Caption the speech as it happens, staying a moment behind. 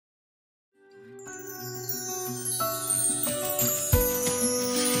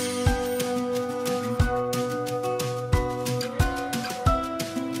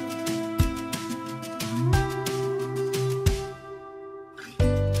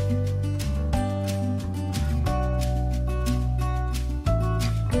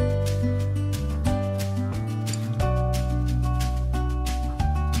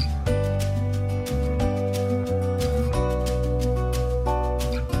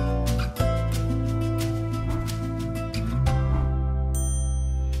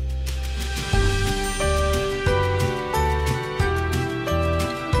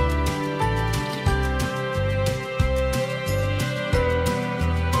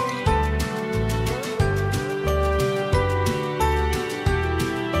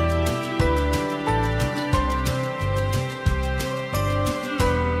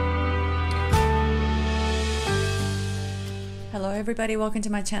everybody, welcome to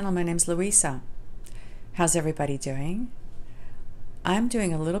my channel. My name's Luisa. How's everybody doing? I'm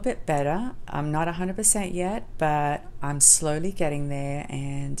doing a little bit better. I'm not 100% yet, but I'm slowly getting there,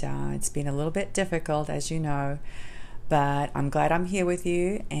 and it's been a little bit difficult, as you know, but I'm glad I'm here with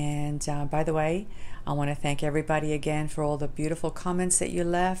you. And by the way, I want to thank everybody again for all the beautiful comments that you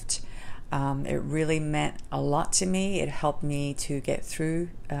left. It really meant a lot to me. It helped me to get through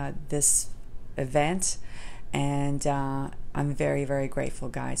this event, and I'm very, very grateful,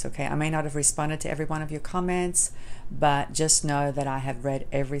 guys. Okay, I may not have responded to every one of your comments, but just know that I have read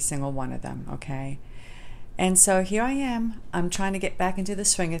every single one of them. Okay, and so here I am. I'm trying to get back into the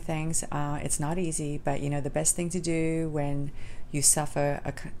swing of things. It's not easy, but you know, the best thing to do when you suffer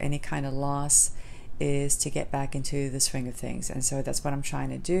any kind of loss is to get back into the swing of things, and so that's what I'm trying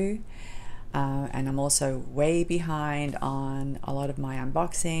to do. And I'm also way behind on a lot of my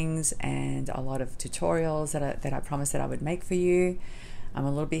unboxings and a lot of tutorials that I promised that I would make for you. I'm a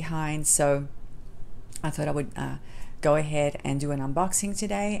little behind, so I thought I would go ahead and do an unboxing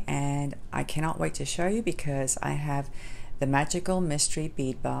today, and I cannot wait to show you because I have the Magical Mystery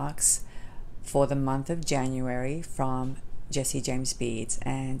Bead Box for the month of January from Jesse James Beads.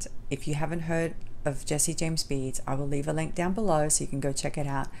 And if you haven't heard of Jesse James Beads, I will leave a link down below so you can go check it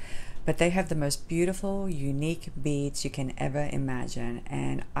out. But they have the most beautiful, unique beads you can ever imagine,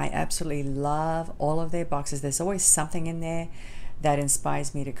 and I absolutely love all of their boxes. There's always something in there that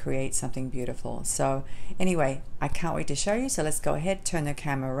inspires me to create something beautiful. So anyway, I can't wait to show you. So let's go ahead, turn the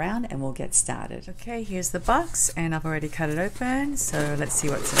camera around, and we'll get started. Okay, here's the box, and I've already cut it open. So let's see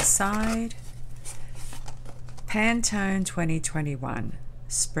what's inside. Pantone 2021,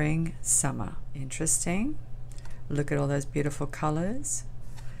 Spring Summer. Interesting. Look at all those beautiful colors.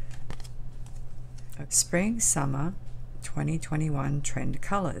 Spring Summer 2021 trend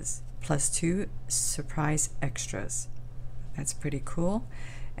colors plus 2 surprise extras. That's pretty cool.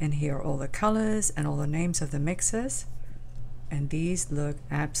 And here are all the colors and all the names of the mixes, and these look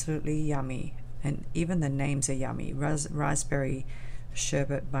absolutely yummy, and even the names are yummy. Raspberry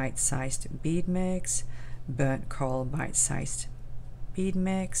sherbet bite-sized bead mix, burnt coral bite-sized bead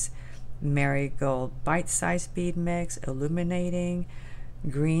mix, marigold bite-sized bead mix, illuminating,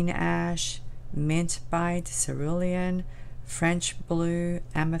 green ash, mint bite, cerulean, French blue,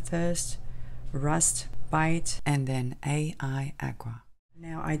 amethyst, rust bite, and then AI aqua.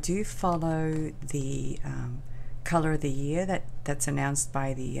 Now I do follow the color of the year that's announced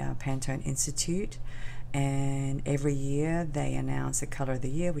by the Pantone Institute, and every year they announce the color of the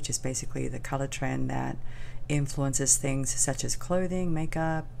year, which is basically the color trend that influences things such as clothing,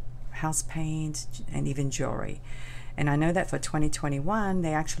 makeup, house paint, and even jewelry. And I know that for 2021,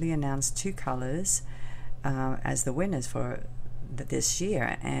 they actually announced 2 colors as the winners for this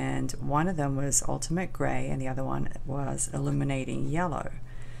year. And one of them was Ultimate Gray, and the other one was Illuminating Yellow.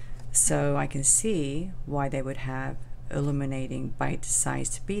 So I can see why they would have Illuminating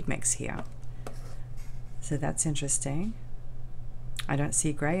Bite-sized bead mix here. So that's interesting. I don't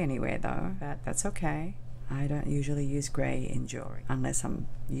see gray anywhere though, but that's okay. I don't usually use gray in jewelry unless I'm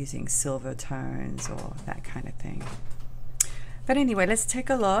using silver tones or that kind of thing. But anyway, let's take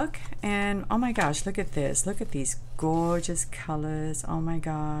a look. And oh my gosh, look at this. Look at these gorgeous colors. Oh my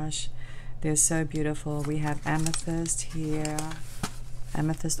gosh, they're so beautiful. We have amethyst here,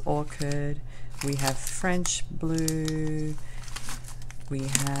 amethyst orchid. We have French blue. We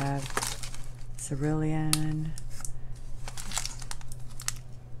have cerulean,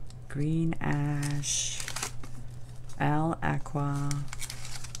 green ash, Al Aqua,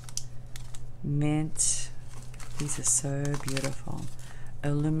 mint. These are so beautiful.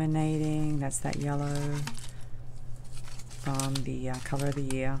 Illuminating, that's that yellow from the color of the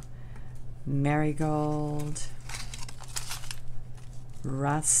year. Marigold,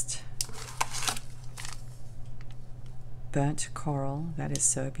 rust, burnt coral, that is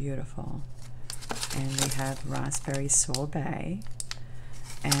so beautiful. And we have raspberry sorbet,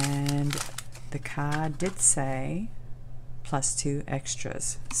 and the card did say plus 2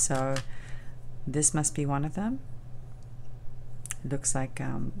 extras, so this must be one of them. It looks like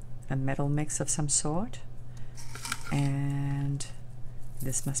a metal mix of some sort, and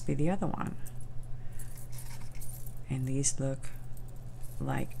this must be the other one. And these look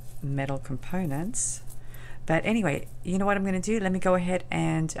like metal components. But anyway, you know what I'm going to do? Let me go ahead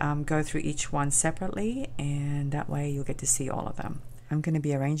and go through each one separately, and that way you'll get to see all of them. I'm going to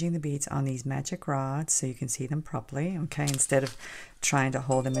be arranging the beads on these magic rods so you can see them properly, okay, instead of trying to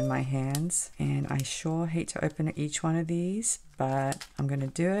hold them in my hands. And I sure hate to open each one of these, but I'm going to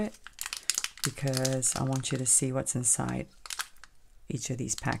do it because I want you to see what's inside each of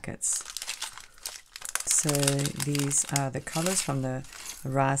these packets. So these are the colors from the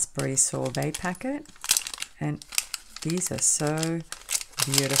raspberry sorbet packet, and these are so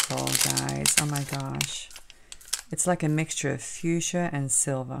beautiful, guys. Oh my gosh. It's like a mixture of fuchsia and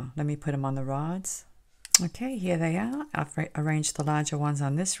silver. Let me put them on the rods. Okay, here they are. I've arranged the larger ones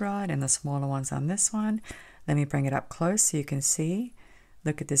on this rod and the smaller ones on this one. Let me bring it up close so you can see.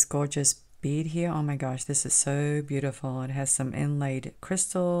 Look at this gorgeous bead here. Oh my gosh, this is so beautiful. It has some inlaid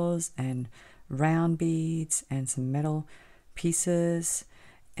crystals and round beads and some metal pieces,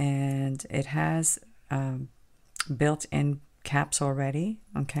 and it has built-in caps already.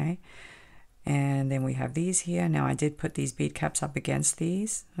 Okay, and then we have these here. Now I did put these bead caps up against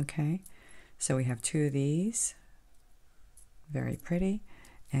these. Okay, so we have two of these, very pretty,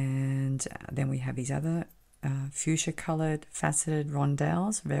 and then we have these other fuchsia colored faceted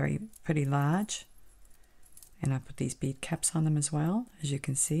rondelles, very pretty large, and I put these bead caps on them as well, as you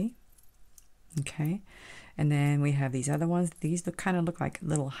can see. Okay, and then we have these other ones. These kind of look like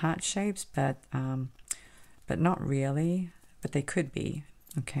little heart shapes, but not really, but they could be,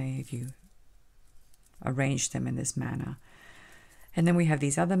 okay, if you arrange them in this manner. And then we have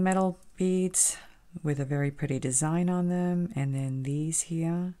these other metal beads with a very pretty design on them, and then these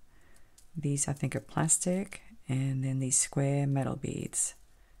here, these I think are plastic, and then these square metal beads.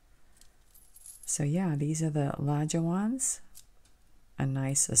 So yeah, these are the larger ones. A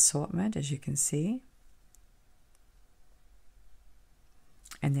nice assortment, as you can see.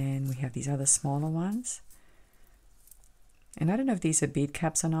 And then we have these other smaller ones. And I don't know if these are bead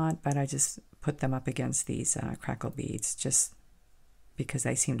caps or not, but I just put them up against these crackle beads just because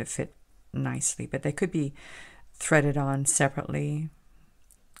they seem to fit nicely. But they could be threaded on separately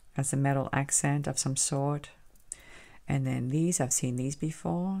as a metal accent of some sort. And then these, I've seen these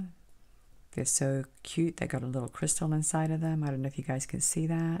before. They're so cute. They got a little crystal inside of them. I don't know if you guys can see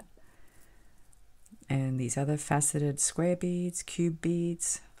that. And these other faceted square beads, cube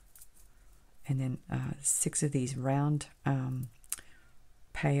beads. And then 6 of these round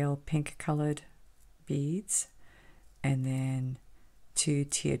pale pink colored beads. And then 2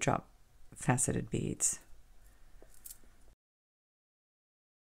 teardrop faceted beads.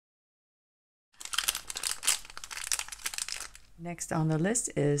 Next on the list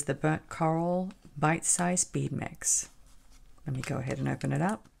is the burnt coral bite-sized bead mix. Let me go ahead and open it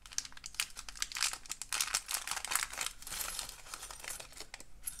up.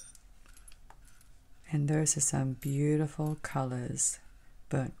 And those are some beautiful colors.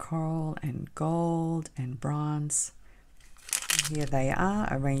 Burnt coral and gold and bronze. Here they are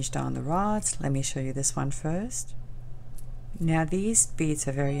arranged on the rods. Let me show you this one first. Now these beads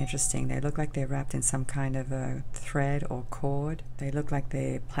are very interesting. They look like they're wrapped in some kind of a thread or cord. They look like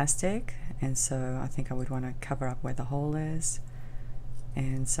they're plastic, and so I think I would want to cover up where the hole is.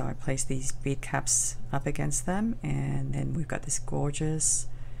 And so I place these bead caps up against them, and then we've got this gorgeous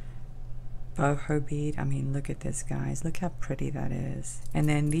boho bead. I mean, look at this, guys. Look how pretty that is. And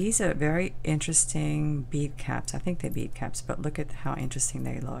then these are very interesting bead caps. I think they're bead caps, but look at how interesting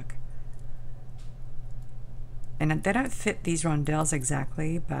they look. And they don't fit these rondelles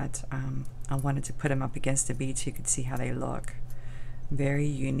exactly, but I wanted to put them up against the bead so you could see how they look. Very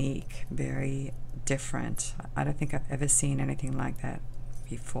unique, very different. I don't think I've ever seen anything like that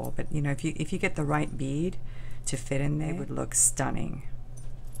before. But you know, if you get the right bead to fit in there, it would look stunning.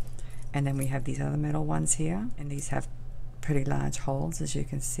 And then we have these other metal ones here, and these have pretty large holes, as you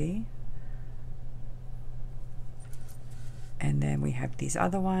can see. And then we have these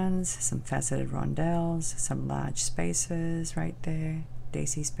other ones, some faceted rondelles, some large spaces right there,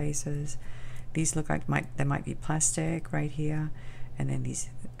 daisy spaces. These look like they might be plastic right here. And then these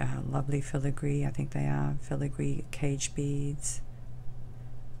lovely filigree, I think they are filigree cage beads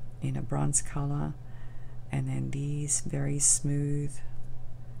in a bronze color. And then these very smooth,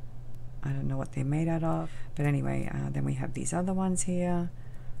 I don't know what they're made out of. But anyway, then we have these other ones here.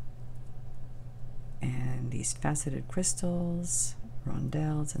 And these faceted crystals,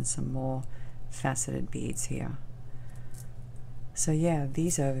 rondelles, and some more faceted beads here. So yeah,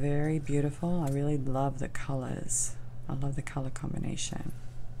 these are very beautiful. I really love the colors. I love the color combination.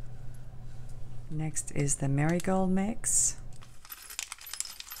 Next is the marigold mix.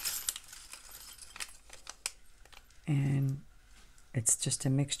 And it's just a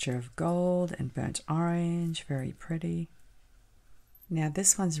mixture of gold and burnt orange, very pretty. Now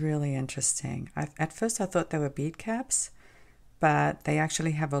this one's really interesting. At first I thought they were bead caps, but they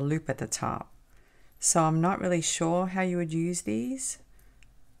actually have a loop at the top. So I'm not really sure how you would use these.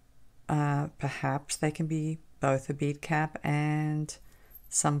 Perhaps they can be both a bead cap and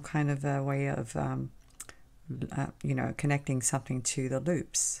some kind of a way of, you know, connecting something to the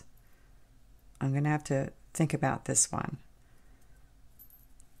loops. I'm gonna have to think about this one.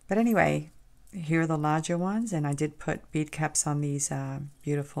 But anyway, here are the larger ones, and I did put bead caps on these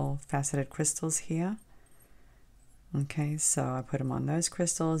beautiful faceted crystals here. Okay, so I put them on those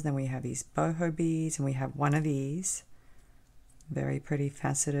crystals. Then we have these boho beads, and we have one of these very pretty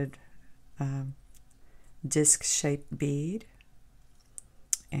faceted disc-shaped bead,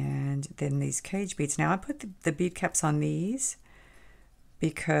 and then these cage beads. Now I put the bead caps on these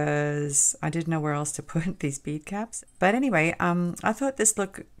because I didn't know where else to put these bead caps. But anyway, I thought this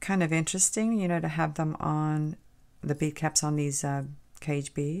looked kind of interesting, you know, to have them on, the bead caps on these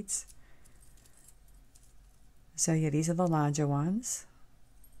cage beads. So yeah, these are the larger ones.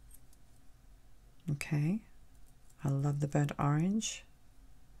 Okay, I love the burnt orange.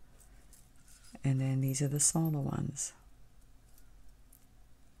 And then these are the smaller ones.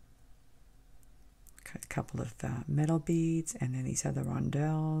 A couple of metal beads, and then these are the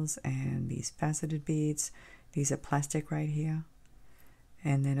rondelles and these faceted beads. These are plastic right here.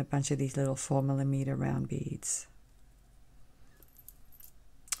 And then a bunch of these little 4mm round beads.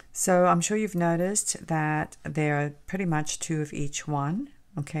 So I'm sure you've noticed that there are pretty much 2 of each one.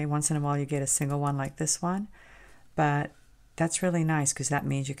 Okay, once in a while you get a single one like this one, but that's really nice because that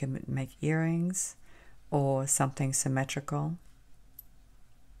means you can make earrings or something symmetrical.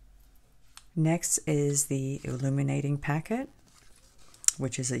 Next is the illuminating packet,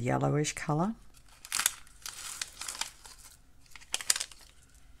 which is a yellowish color.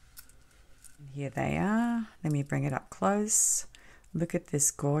 Here they are. Let me bring it up close. Look at this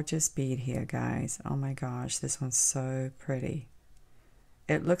gorgeous bead here, guys. Oh my gosh, this one's so pretty.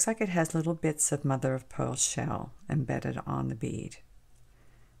 It looks like it has little bits of mother of pearl shell embedded on the bead.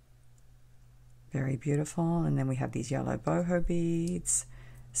 Very beautiful. And then we have these yellow boho beads,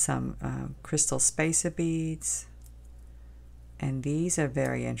 some crystal spacer beads, and these are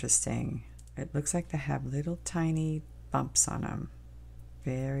very interesting. It looks like they have little tiny bumps on them,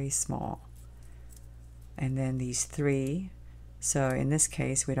 very small. And then these 3. So in this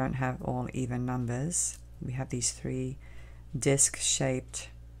case, we don't have all even numbers. We have these 3 disc-shaped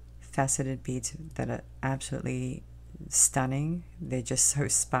faceted beads that are absolutely stunning. They're just so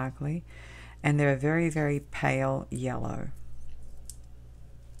sparkly. And they're a very, very pale yellow.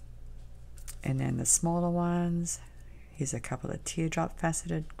 And then the smaller ones, here's a couple of teardrop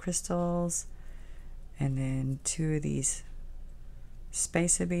faceted crystals. And then 2 of these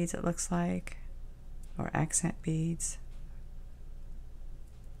spacer beads, it looks like, or accent beads.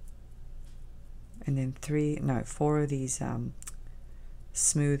 And then 4 of these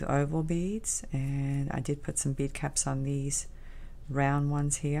smooth oval beads, and I did put some bead caps on these round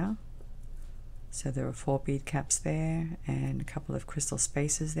ones here. So there are 4 bead caps there, and a couple of crystal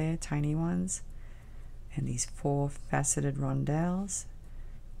spacers there, tiny ones, and these 4 faceted rondelles,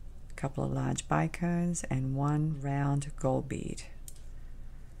 a couple of large bicones, and 1 round gold bead.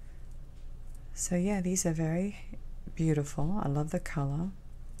 So yeah, these are very beautiful. I love the color.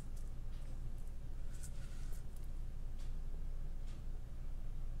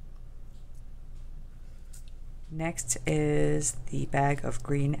 Next is the bag of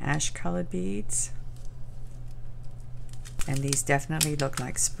green ash colored beads, and these definitely look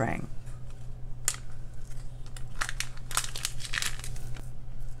like spring.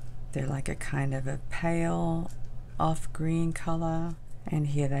 They're like a kind of a pale off green color, and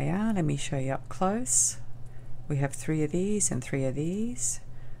here they are. Let me show you up close. We have 3 of these and 3 of these.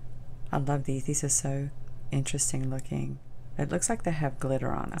 I love these. These are so interesting looking. It looks like they have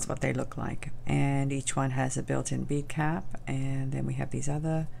glitter on them. That's what they look like. And each one has a built-in bead cap. And then we have these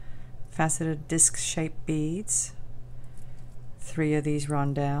other faceted disc-shaped beads. 3 of these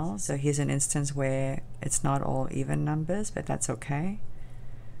rondelles. So here's an instance where it's not all even numbers, but that's okay.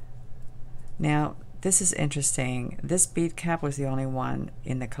 Now, this is interesting. This bead cap was the only one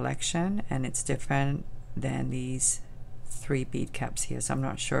in the collection, and it's different than these 3 bead caps here. So I'm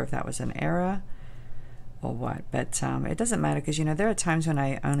not sure if that was an error or what, but it doesn't matter, because you know there are times when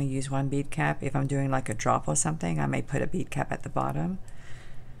I only use 1 bead cap. If I'm doing like a drop or something, I may put a bead cap at the bottom,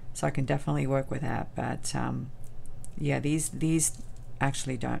 so I can definitely work with that. But yeah, these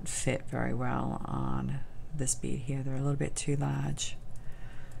actually don't fit very well on this bead here. They're a little bit too large,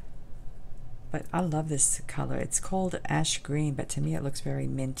 but I love this color. It's called ash green, but to me it looks very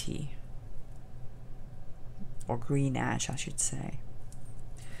minty, or green ash I should say.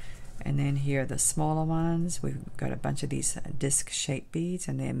 And then here are the smaller ones. We've got a bunch of these disc-shaped beads,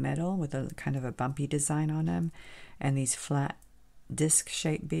 and they're metal with a kind of a bumpy design on them. And these flat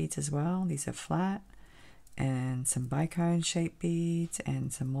disc-shaped beads as well. These are flat. And some bicone-shaped beads,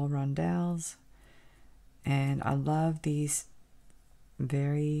 and some more rondelles. And I love these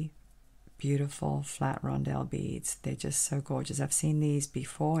very beautiful flat rondelle beads. They're just so gorgeous. I've seen these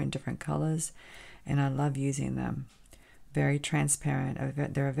before in different colors, and I love using them. Very transparent.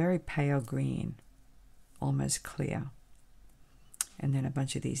 They're a very pale green, almost clear. And then a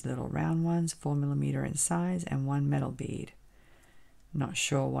bunch of these little round ones, 4mm in size, and one metal bead. Not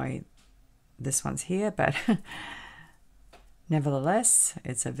sure why this one's here, but nevertheless,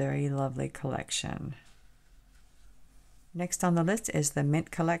 it's a very lovely collection. Next on the list is the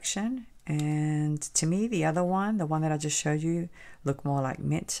mint collection, and to me the other one, the one that I just showed you, looked more like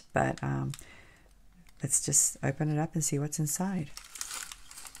mint, but let's just open it up and see what's inside.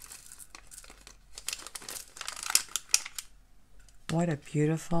 What a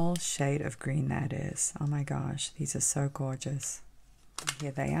beautiful shade of green that is. Oh my gosh, these are so gorgeous.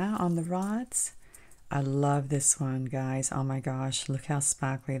 Here they are on the rods. I love this one, guys. Oh my gosh, look how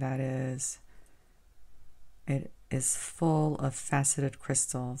sparkly that is. It is full of faceted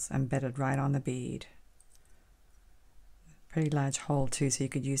crystals embedded right on the bead. Pretty large hole too, so you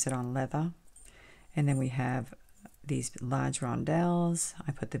could use it on leather. And then we have these large rondelles.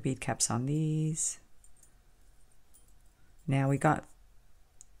 I put the bead caps on these. Now we got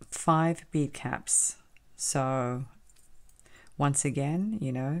 5 bead caps. So once again,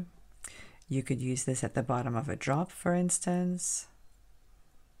 you know, you could use this at the bottom of a drop, for instance.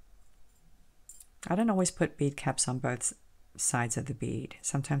 I don't always put bead caps on both sides of the bead.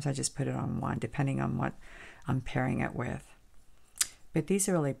 Sometimes I just put it on one, depending on what I'm pairing it with. But these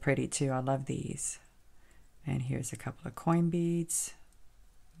are really pretty too. I love these. And here's a couple of coin beads,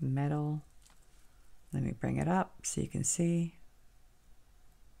 metal. Let me bring it up so you can see.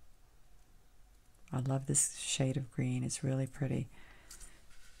 I love this shade of green. It's really pretty.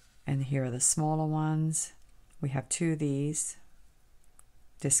 And here are the smaller ones. We have 2 of these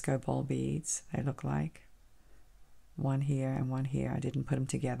disco ball beads, they look like. One here and one here. I didn't put them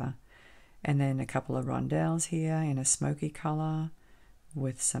together. And then a couple of rondelles here in a smoky color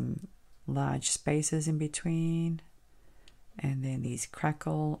with some large spaces in between. And then these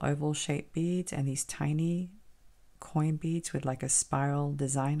crackle oval shaped beads and these tiny coin beads with like a spiral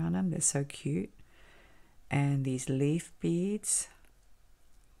design on them. They're so cute. And these leaf beads.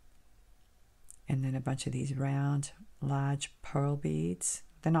 And then a bunch of these round, large pearl beads.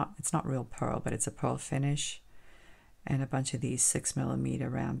 It's not real pearl, but it's a pearl finish. And a bunch of these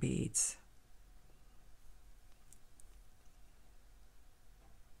 6mm round beads.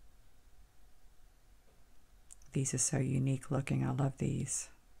 These are so unique looking. I love these.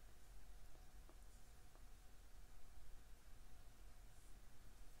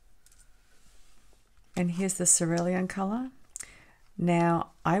 And here's the cerulean color.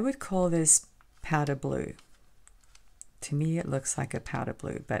 Now, I would call this powder blue. To me, it looks like a powder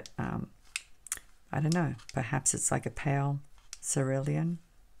blue, but I don't know. Perhaps it's like a pale cerulean.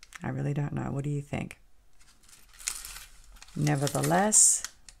 I really don't know. What do you think? Nevertheless,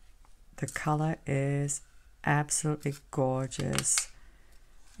 the color is absolutely gorgeous.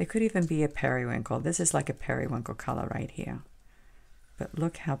 It could even be a periwinkle. This is like a periwinkle color right here. But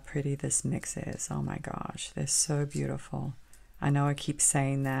look how pretty this mix is. Oh my gosh, they're so beautiful. I know I keep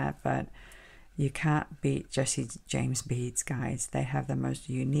saying that, but you can't beat Jesse James beads, guys. They have the most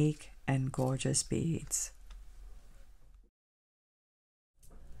unique and gorgeous beads.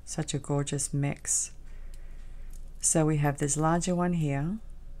 Such a gorgeous mix. So we have this larger one here,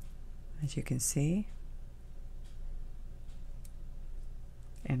 as you can see.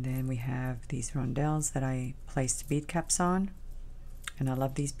 And then we have these rondelles that I placed bead caps on. And I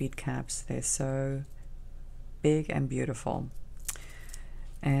love these bead caps. They're so big and beautiful.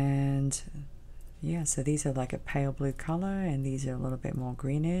 And yeah, so these are like a pale blue color, and these are a little bit more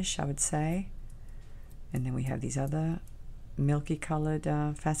greenish, I would say. And then we have these other milky colored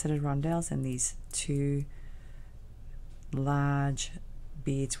faceted rondelles, and these 2 large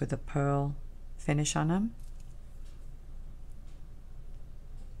beads with a pearl finish on them.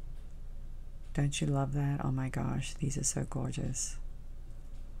 Don't you love that? Oh my gosh, these are so gorgeous.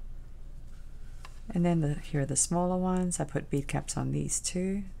 And then here are the smaller ones. I put bead caps on these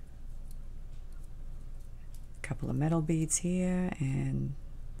too. A couple of metal beads here and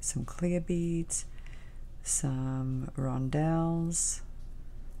some clear beads, some rondelles,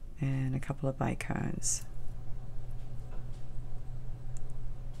 and a couple of bicones.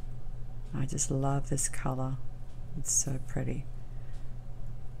 I just love this color. It's so pretty.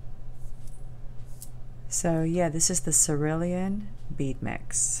 So yeah, this is the cerulean bead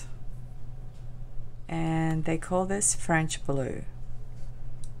mix. And they call this French blue.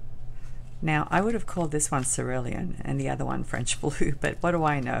 Now, I would have called this one cerulean and the other one French blue, but what do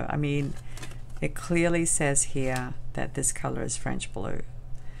I know? I mean, it clearly says here that this color is French blue.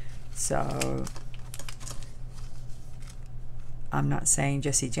 So I'm not saying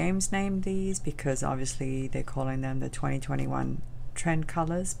Jesse James named these, because obviously they're calling them the 2021 trend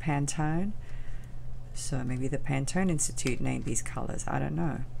colors, Pantone. So maybe the Pantone Institute named these colors, I don't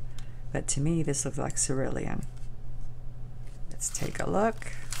know. But to me, this looks like cerulean. Let's take a look.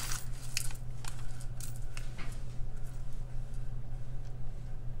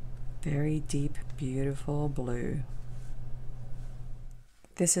 Very deep, beautiful blue.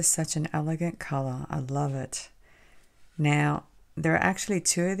 This is such an elegant color. I love it. Now, there are actually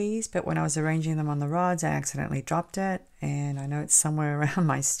two of these, but when I was arranging them on the rods, I accidentally dropped it, and I know it's somewhere around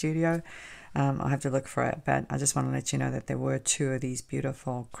my studio. I'll have to look for it, but I just want to let you know that there were two of these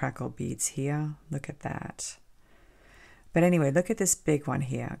beautiful crackle beads here. Look at that. But anyway, look at this big one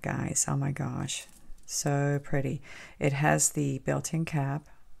here, guys. Oh my gosh, so pretty. It has the built-in cap,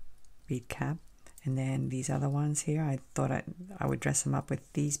 bead cap, and then these other ones here, I thought I would dress them up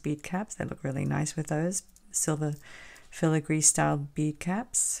with these bead caps. They look really nice with those silver filigree style bead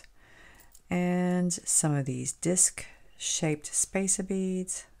caps. And some of these disc shaped spacer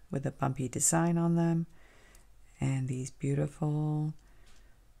beads with a bumpy design on them, and these beautiful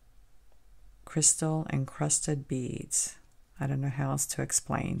crystal encrusted beads. I don't know how else to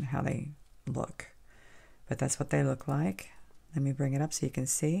explain how they look, but that's what they look like. Let me bring it up so you can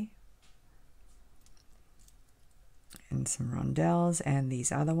see. And some rondelles, and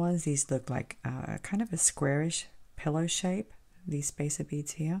these other ones, these look like kind of a squarish pillow shape, these spacer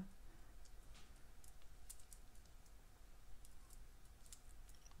beads here.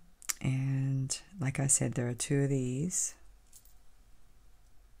 And like I said, there are two of these.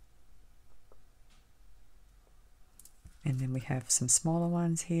 And then we have some smaller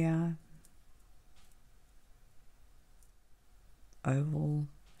ones here. Oval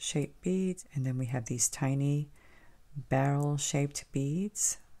shaped beads. And then we have these tiny barrel shaped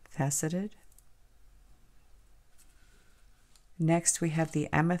beads, faceted. Next we have the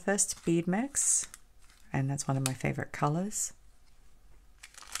amethyst bead mix, and that's one of my favorite colors.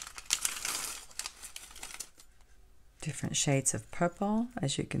 Different shades of purple,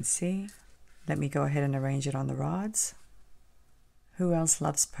 as you can see. Let me go ahead and arrange it on the rods. Who else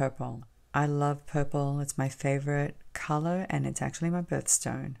loves purple? I love purple. It's my favorite color, and it's actually my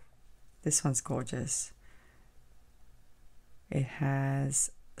birthstone. This one's gorgeous. It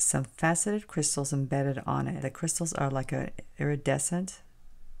has some faceted crystals embedded on it. The crystals are like a iridescent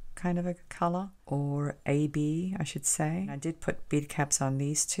kind of a color, or AB, I should say. I did put bead caps on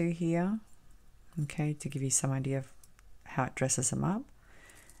these two here, okay, to give you some idea of how it dresses them up.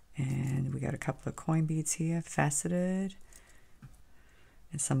 And we got a couple of coin beads here, faceted,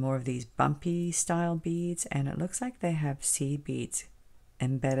 and some more of these bumpy style beads, and it looks like they have seed beads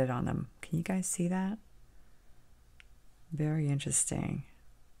embedded on them. Can you guys see that? Very interesting.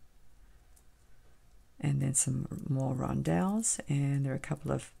 And then some more rondelles, and there are a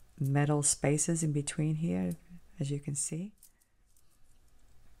couple of metal spaces in between here, as you can see.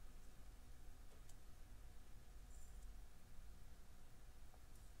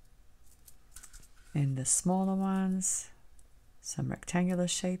 And the smaller ones, some rectangular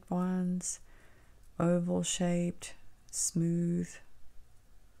shaped ones, oval shaped, smooth,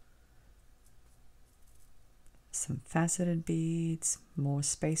 some faceted beads, more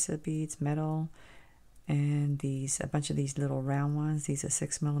spacer beads, metal, and these, a bunch of these little round ones. These are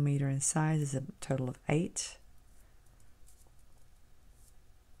 6mm in size. There's a total of 8.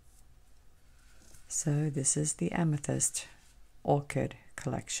 So this is the Amethyst Orchid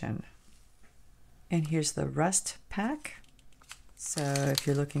collection. And here's the Rust pack. So if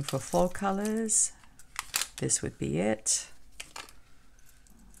you're looking for fall colors, this would be it.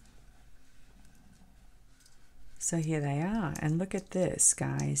 So here they are, and look at this,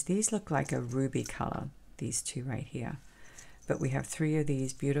 guys. These look like a ruby color, these two right here. But we have 3 of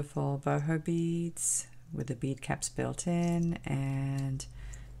these beautiful boho beads with the bead caps built in, and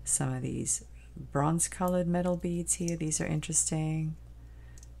some of these bronze colored metal beads here. These are interesting.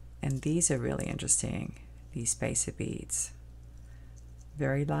 And these are really interesting, these spacer beads.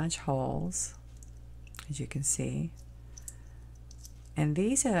 Very large holes, as you can see. And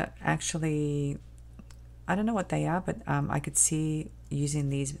these are actually, I don't know what they are, but I could see using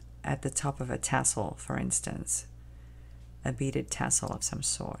these at the top of a tassel, for instance. A beaded tassel of some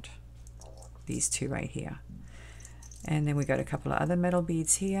sort. These two right here. And then we got a couple of other metal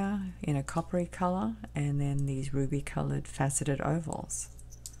beads here in a coppery color, and then these ruby colored faceted ovals.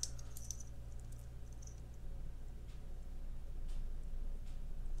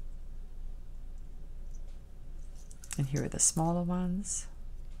 And here are the smaller ones.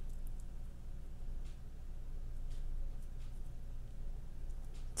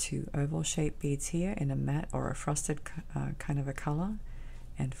 2 oval shaped beads here in a matte or a frosted kind of a color,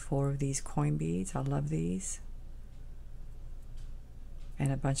 and 4 of these coin beads. I love these.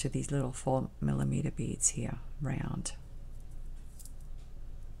 And a bunch of these little 4mm beads here, round.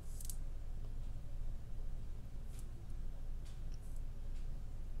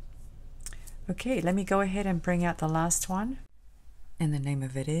 Okay, let me go ahead and bring out the last one. And the name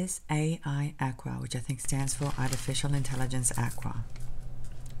of it is AI Aqua, which I think stands for Artificial Intelligence Aqua.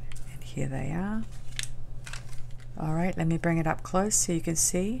 And here they are. All right, let me bring it up close so you can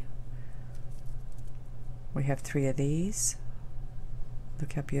see. We have 3 of these.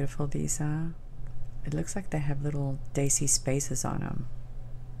 Look how beautiful these are. It looks like they have little daisy spaces on them.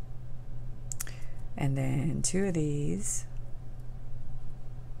 And then 2 of these.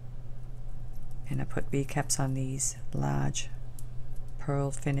 And I put bead caps on these large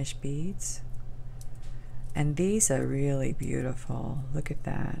pearl finish beads. And these are really beautiful. Look at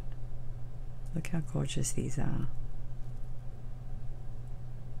that. Look how gorgeous these are.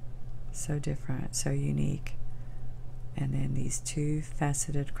 So different, so unique. And then these 2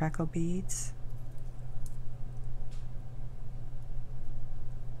 faceted crackle beads.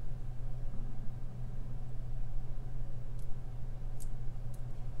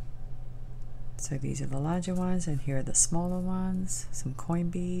 So these are the larger ones, and here are the smaller ones. Some coin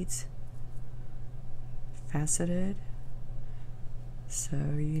beads, faceted. So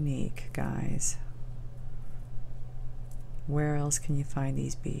unique, guys. Where else can you find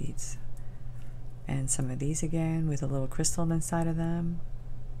these beads? And some of these again with a little crystal inside of them.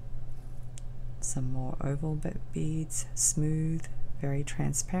 Some more oval beads, smooth, very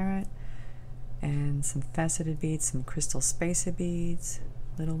transparent. And some faceted beads, some crystal spacer beads,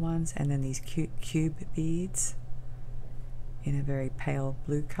 little ones, and then these cute cube beads in a very pale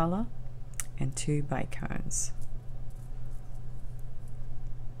blue color, and 2 bicones.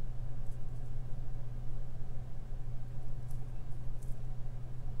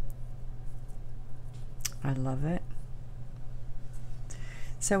 I love it.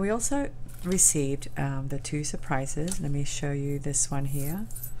 So we also received the 2 surprises. Let me show you this one here.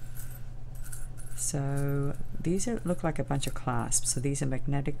 So these look like a bunch of clasps. So these are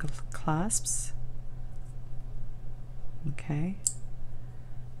magnetic clasps. Okay.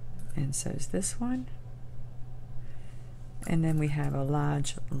 And so is this one. And then we have a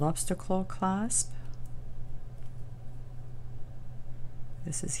large lobster claw clasp.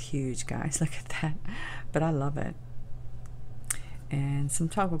 This is huge, guys. Look at that. But I love it. And some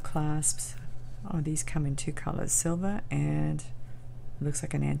toggle clasps. Oh, these come in 2 colors, silver and it looks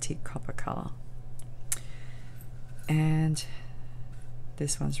like an antique copper color. And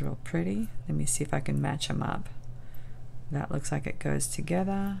this one's real pretty. Let me see if I can match them up. That looks like it goes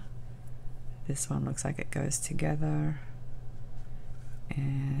together. This one looks like it goes together.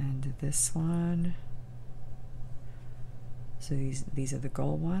 And this one. So these are the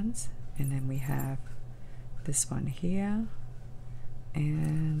gold ones. And then we have this one here.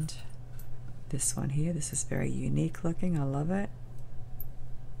 And this one here. This is very unique looking. I love it.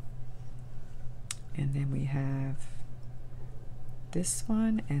 And then we have this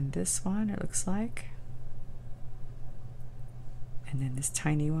one and this one, it looks like. And then this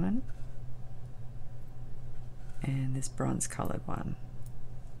tiny one. And this bronze colored one.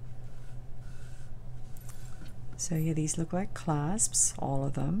 So yeah, these look like clasps, all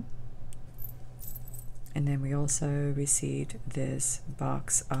of them. And then we also received this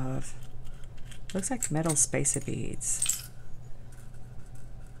box of, looks like metal spacer beads.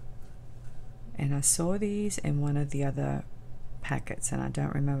 And I saw these in one of the other packets, and I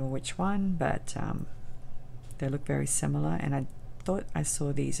don't remember which one, but they look very similar, and I thought I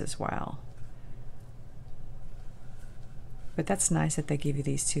saw these as well. But that's nice that they give you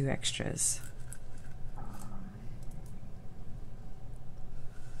these 2 extras.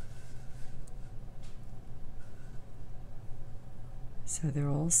 So they're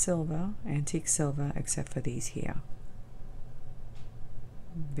all silver, antique silver, except for these here.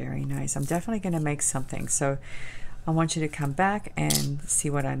 Very nice. I'm definitely going to make something. So I want you to come back and see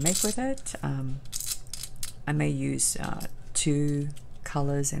what I make with it. I may use 2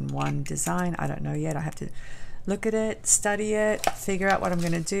 colors in one design. I don't know yet. I have to look at it, study it, figure out what I'm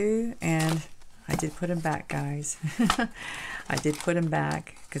going to do. And I did put them back, guys. I did put them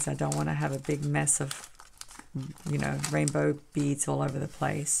back because I don't want to have a big mess of, you know, rainbow beads all over the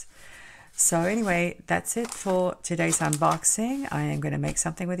place. So anyway, that's it for today's unboxing. I am going to make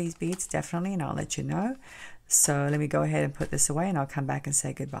something with these beads, definitely, and I'll let you know. So let me go ahead and put this away, and I'll come back and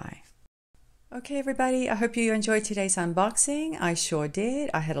say goodbye. Okay, everybody, I hope you enjoyed today's unboxing. I sure did.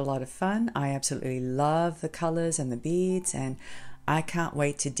 I had a lot of fun. I absolutely love the colors and the beads, and I can't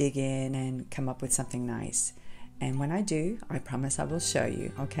wait to dig in and come up with something nice. And when I do, I promise I will show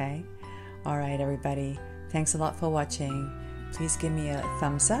you, okay? All right, everybody. Thanks a lot for watching. Please give me a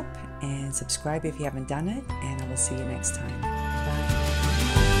thumbs up and subscribe if you haven't done it, and I will see you next time.